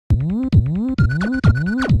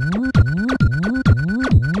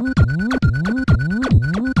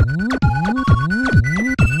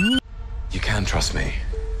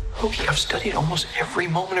studied almost every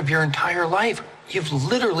moment of your entire life. You've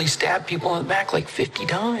literally stabbed people in the back like 50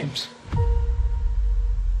 times.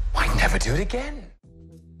 Why never do it again?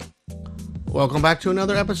 Welcome back to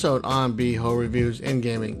another episode on Beho Reviews in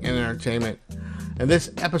Gaming and Entertainment. In this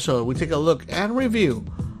episode, we take a look and review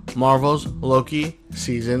Marvel's Loki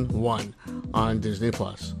Season 1 on Disney+.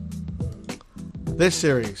 This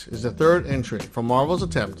series is the third entry from Marvel's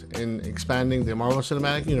attempt in expanding the Marvel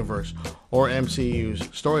Cinematic Universe, or MCU's,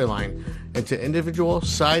 storyline into individual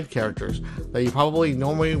side characters that you probably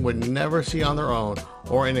normally would never see on their own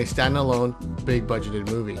or in a standalone, big-budgeted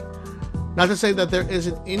movie. Not to say that there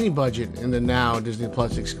isn't any budget in the now Disney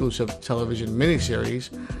Plus exclusive television miniseries,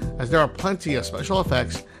 as there are plenty of special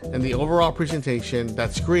effects and the overall presentation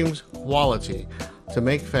that screams quality to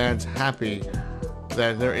make fans happy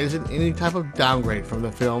that there isn't any type of downgrade from the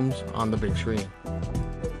films on the big screen.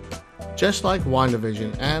 Just like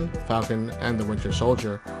WandaVision and Falcon and the Winter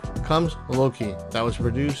Soldier, comes Loki, that was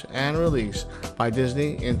produced and released by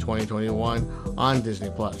Disney in 2021 on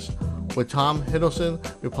Disney Plus. With Tom Hiddleston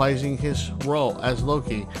reprising his role as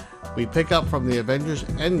Loki, we pick up from the Avengers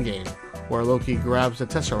Endgame, where Loki grabs the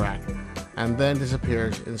Tesseract and then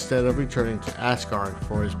disappears instead of returning to Asgard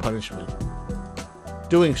for his punishment.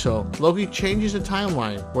 Doing so, Loki changes the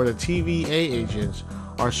timeline where the TVA agents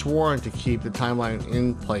are sworn to keep the timeline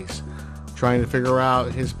in place. Trying to figure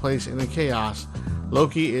out his place in the chaos,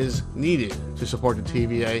 Loki is needed to support the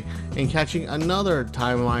TVA in catching another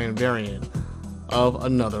timeline variant of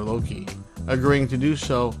another Loki. Agreeing to do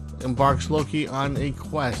so embarks Loki on a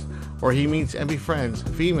quest where he meets and befriends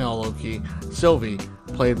female Loki, Sylvie,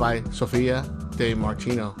 played by Sophia Di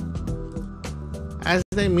Martino. As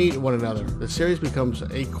they meet one another, the series becomes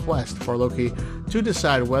a quest for Loki to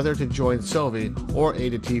decide whether to join Sylvie or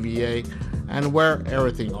aid the TVA, and where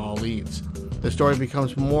everything all leads. The story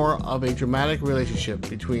becomes more of a dramatic relationship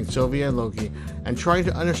between Sylvie and Loki, and trying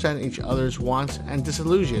to understand each other's wants and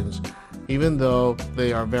disillusions, even though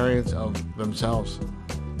they are variants of themselves.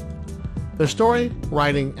 The story,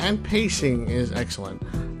 writing, and pacing is excellent.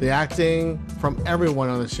 The acting from everyone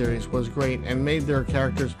on the series was great and made their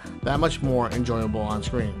characters that much more enjoyable on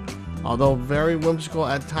screen. Although very whimsical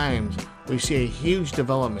at times, we see a huge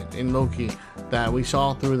development in Loki that we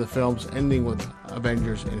saw through the films ending with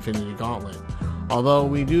Avengers Infinity Gauntlet. Although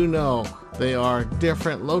we do know they are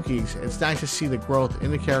different Lokis, it's nice to see the growth in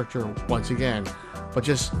the character once again, but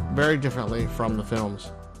just very differently from the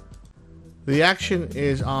films. The action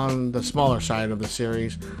is on the smaller side of the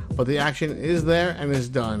series, but the action is there and is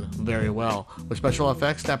done very well, with special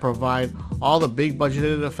effects that provide all the big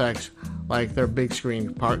budgeted effects like their big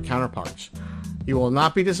screen counterparts. You will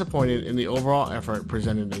not be disappointed in the overall effort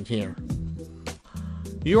presented in here.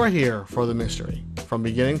 You are here for the mystery, from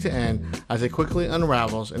beginning to end, as it quickly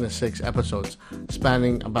unravels into 6 episodes,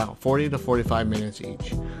 spanning about 40 to 45 minutes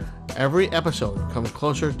each. Every episode comes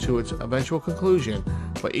closer to its eventual conclusion,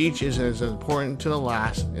 but each is as important to the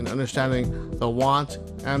last in understanding the want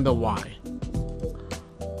and the why.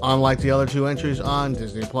 Unlike the other 2 entries on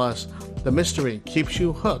Disney+, the mystery keeps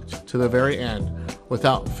you hooked to the very end,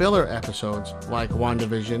 without filler episodes like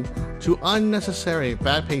WandaVision, to unnecessary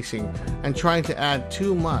bad pacing, and trying to add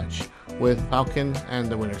too much with Falcon and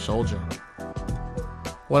the Winter Soldier.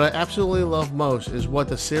 What I absolutely love most is what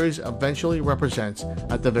the series eventually represents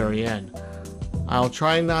at the very end. I'll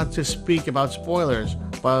try not to speak about spoilers,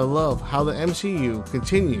 but I love how the MCU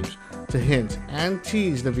continues to hint and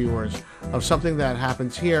tease the viewers of something that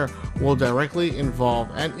happens here will directly involve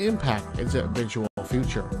and impact its eventual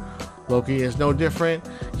future. Loki is no different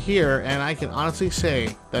here, and I can honestly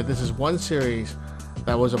say that this is one series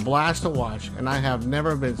that was a blast to watch, and I have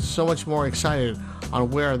never been so much more excited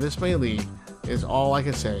on where this may lead, is all I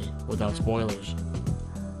can say without spoilers.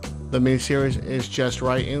 The miniseries is just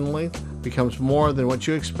right in length, becomes more than what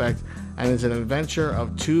you expect, and is an adventure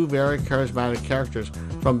of 2 very charismatic characters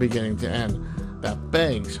from beginning to end that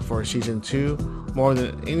begs for a season 2 more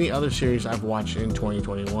than any other series I've watched in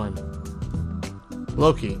 2021.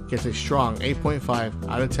 Loki gets a strong 8.5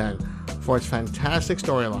 out of 10 for its fantastic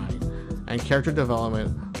storyline and character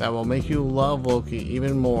development that will make you love Loki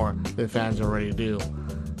even more than fans already do.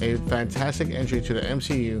 A fantastic entry to the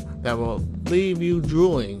MCU that will leave you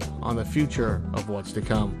drooling on the future of what's to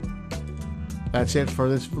come. That's it for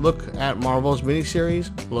this look at Marvel's miniseries,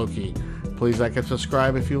 Loki. Please like and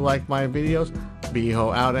subscribe if you like my videos.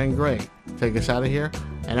 Beho out and great. Take us out of here,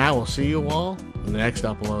 and I will see you all in the next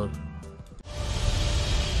upload.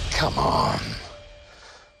 Come on.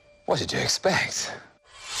 What did you expect?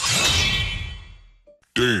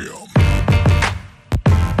 Damn.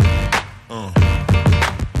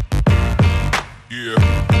 Yeah.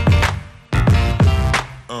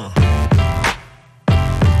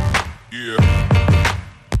 Yeah.